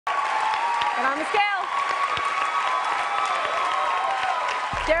Get on the scale.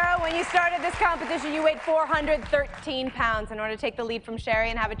 Darrell, when you started this competition, you weighed 413 pounds. In order to take the lead from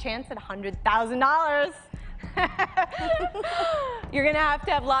Sherry and have a chance at $100,000, you're going to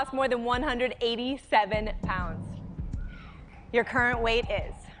have lost more than 187 pounds. Your current weight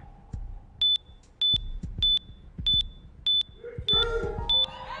is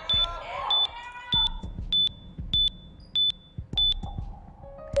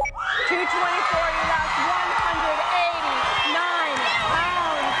 224, you lost 189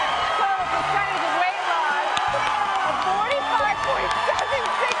 pounds. Total percentage of weight loss of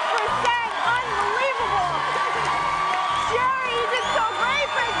 45.76%. Unbelievable. Sherry, you did so great,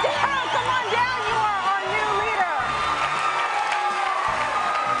 but Darrell, come on down. You are our new leader.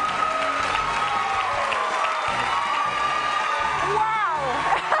 Wow.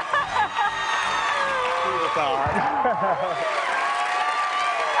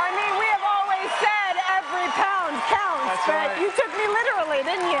 But you took me literally,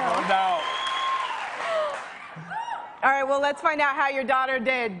 didn't you? No doubt. All right, well, let's find out how your daughter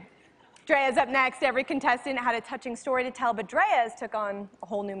did. Drea's up next. Every contestant had a touching story to tell, but Drea's took on a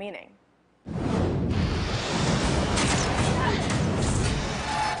whole new meaning.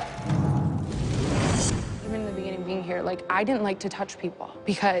 Even in the beginning being here, like, I didn't like to touch people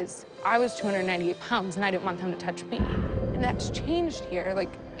because I was 298 pounds and I didn't want them to touch me. And that's changed here. Like,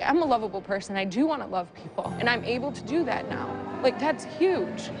 I'm a lovable person. I do want to love people. And I'm able to do that now. Like, that's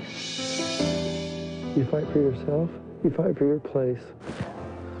huge. You fight for yourself. You fight for your place.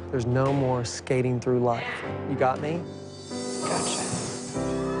 There's no more skating through life. You got me? Gotcha.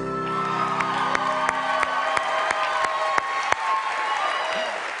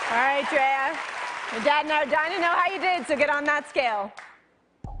 All right, Drea. Your dad and I are dying to know how you did, so get on that scale.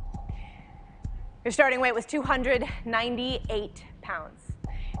 Your starting weight was 298 pounds.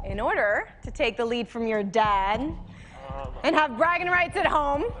 In order to take the lead from your dad and have bragging rights at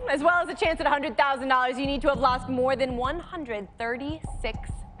home, as well as a chance at $100,000, you need to have lost more than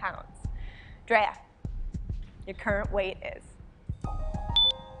 136 pounds. Drea, your current weight is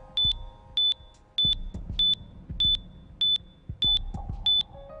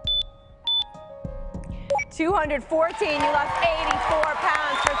 214. You lost 84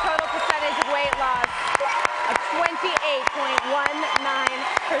 pounds for a total percentage of weight loss of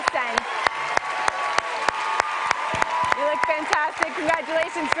 28.19%. You look fantastic.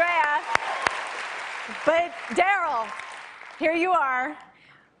 Congratulations, Drea. But Darrell, here you are.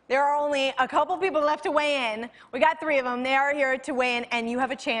 There are only a couple people left to weigh in. We got 3 of them. They are here to weigh in, and you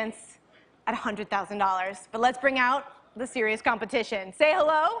have a chance at $100,000. But let's bring out the serious competition. Say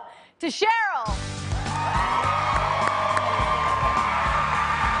hello to Cheryl.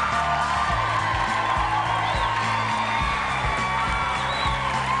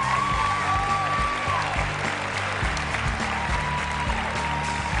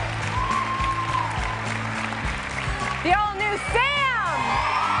 The all-new Sam!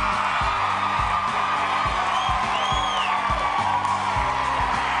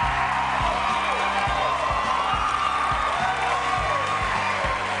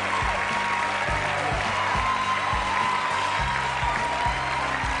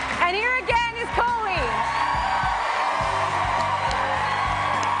 And here again is Coley.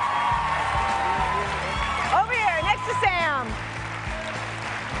 Over here, next to Sam.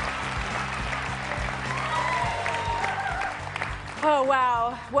 Oh,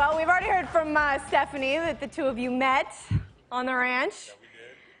 wow. Well, we've already heard from Stephanie that the 2 of you met on the ranch. Yeah,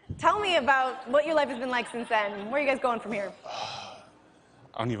 we did. Tell me about what your life has been like since then. Where are you guys going from here?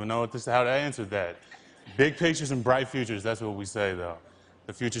 I don't even know how to answer that. Big pictures and bright futures, that's what we say, though.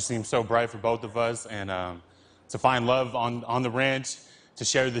 The future seems so bright for both of us, and to find love on the ranch, to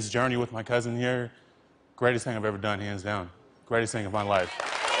share this journey with my cousin here, greatest thing I've ever done, hands down. Greatest thing of my life. And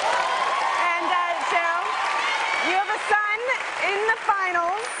Cheryl, you have a son in the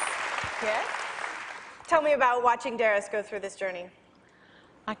finals. Yes? Tell me about watching Darius go through this journey.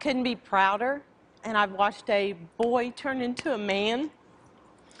 I couldn't be prouder, and I've watched a boy turn into a man,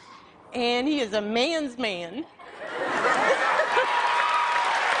 and he is a man's man.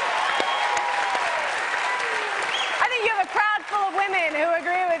 I think you have a crowd full of women who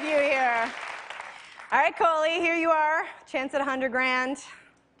agree with you here. All right, Coley, here you are. Chance at $100 grand.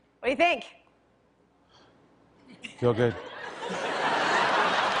 What do you think? Feel good.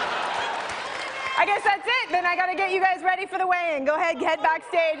 I guess that's it. Then I got to get you guys ready for the weigh-in. Go ahead, head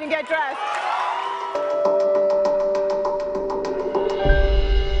backstage and get dressed.